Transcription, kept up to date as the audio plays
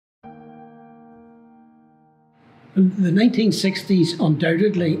The 1960s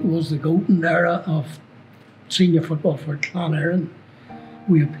undoubtedly was the golden era of senior football for Clann Eireann.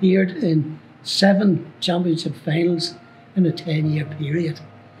 We appeared in 7 championship finals in a 10-year period.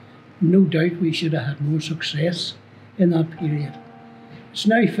 No doubt we should have had more success in that period. It's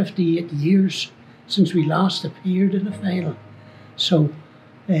now 58 years since we last appeared in a final, so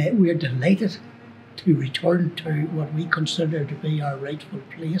we are delighted to return to what we consider to be our rightful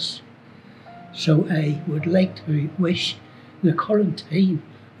place. So I would like to wish the current team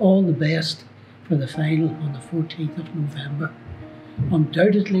all the best for the final on the 14th of November.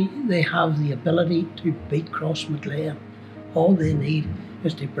 Undoubtedly, they have the ability to beat Crossmaglen. All they need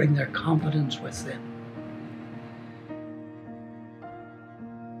is to bring their confidence with them.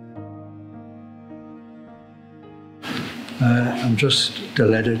 I'm just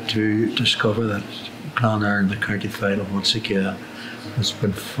delighted to discover that Clann Eireann, the county final once again. It's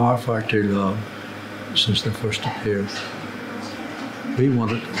been far, far too long since they first appeared. We won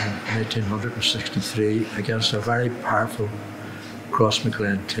it in 1963 against a very powerful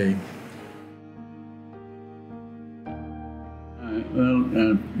Crossmaglen team.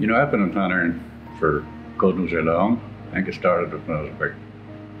 I've been in Clann Eireann for God knows how long. I think I started when I was about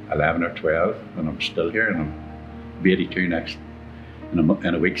 11 or 12, and I'm still here, and I'm 82 next in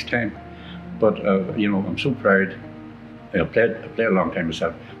a week's time. But I'm so proud. I played a long time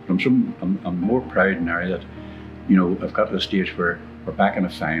myself, but I'm more proud now that I've got to the stage where we're back in a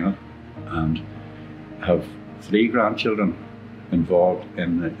final and have 3 grandchildren involved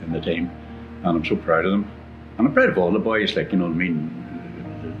in the team, and I'm so proud of them. And I'm proud of all the boys. It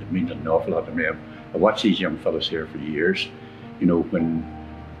means an awful lot to me. I've watched these young fellas here for years. When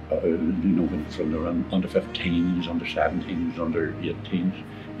from they're under 15s, under 17s, under 18s,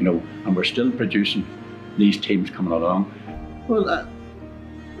 and we're still producing these teams coming along. Well,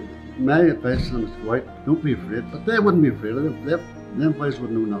 my advice to them is go out, don't be afraid, but they wouldn't be afraid of them. Them boys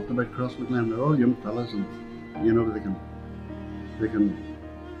would know nothing about Crossmaglen. They're all young fellas, and they can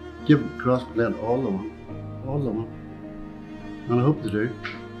give Crossmaglen all they want, and I hope they do.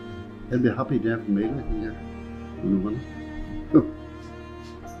 It'll be a happy day for me when they win it.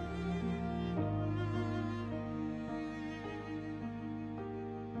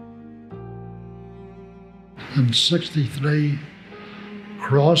 In '63,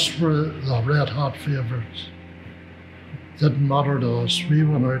 Cross were the red hot favourites. Didn't matter to us, we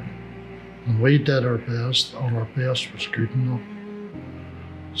went out and we did our best, and our best was good enough.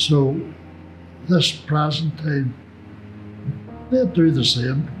 So this present time, they do the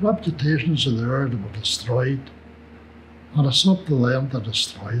same. Reputations are there to be destroyed, and it's up to them to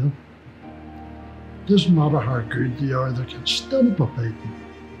destroy them. Doesn't matter how good they are, they can still be beaten.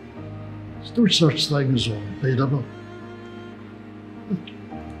 There's no such thing as unbeatable.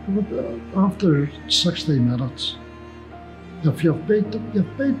 After 60 minutes, if you've beat them,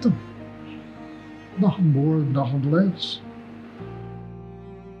 you've beat them. Nothing more, nothing less.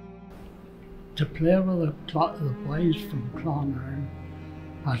 To play with the boys from Clann Eireann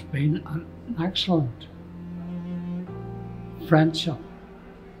has been an excellent friendship.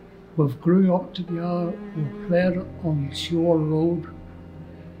 We've grew up together, we've played on Shore Road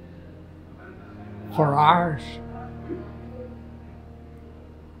for hours.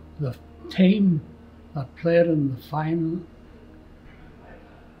 The team that played in the final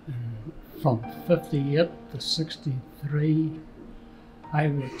from 58 to 63, I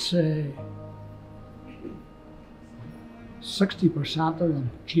would say 60% of them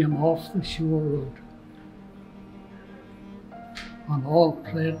came off the Shore Road and all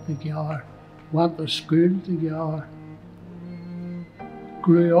played together, went to school together,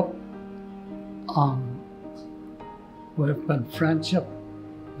 grew up, and we've been friendship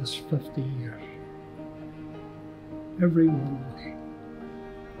this 50 years. Every one of us.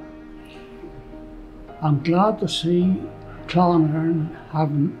 I'm glad to see Clann Eireann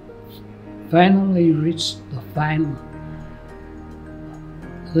having finally reached the final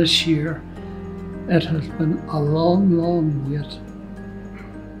this year. It has been a long, long wait.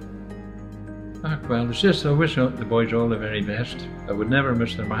 Well, it's just I wish the boys all the very best. I would never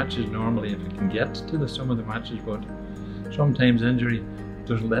miss their matches normally if I can get to some of the matches, but sometimes injury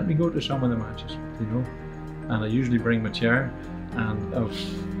doesn't let me go to some of the matches, And I usually bring my chair, and I've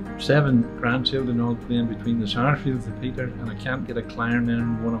 7 grandchildren all playing between the Sarsfields and Peter, and I can't get a Clann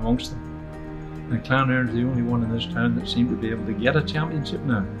Eireann one amongst them. And Clann Eireann's the only one in this town that seemed to be able to get a championship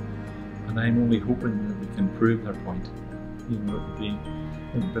now, and I'm only hoping that we can prove their point. It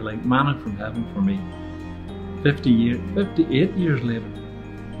would be like manna from heaven for me. 58 years later,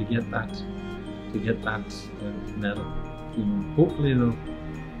 to get that medal. Hopefully they'll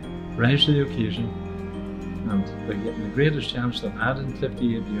rise to the occasion and they're getting the greatest chance they've had in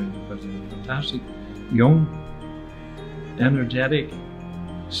 58 years. But a fantastic, young, energetic,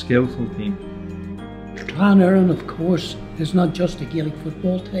 skillful team. Clann Eireann, of course, is not just a Gaelic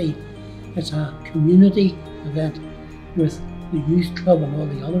football tie, it's a community event with the youth club and all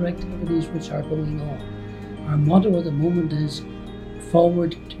the other activities which are going on. Our motto at the moment is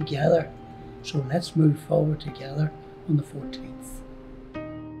forward together, so let's move forward together on the 14th.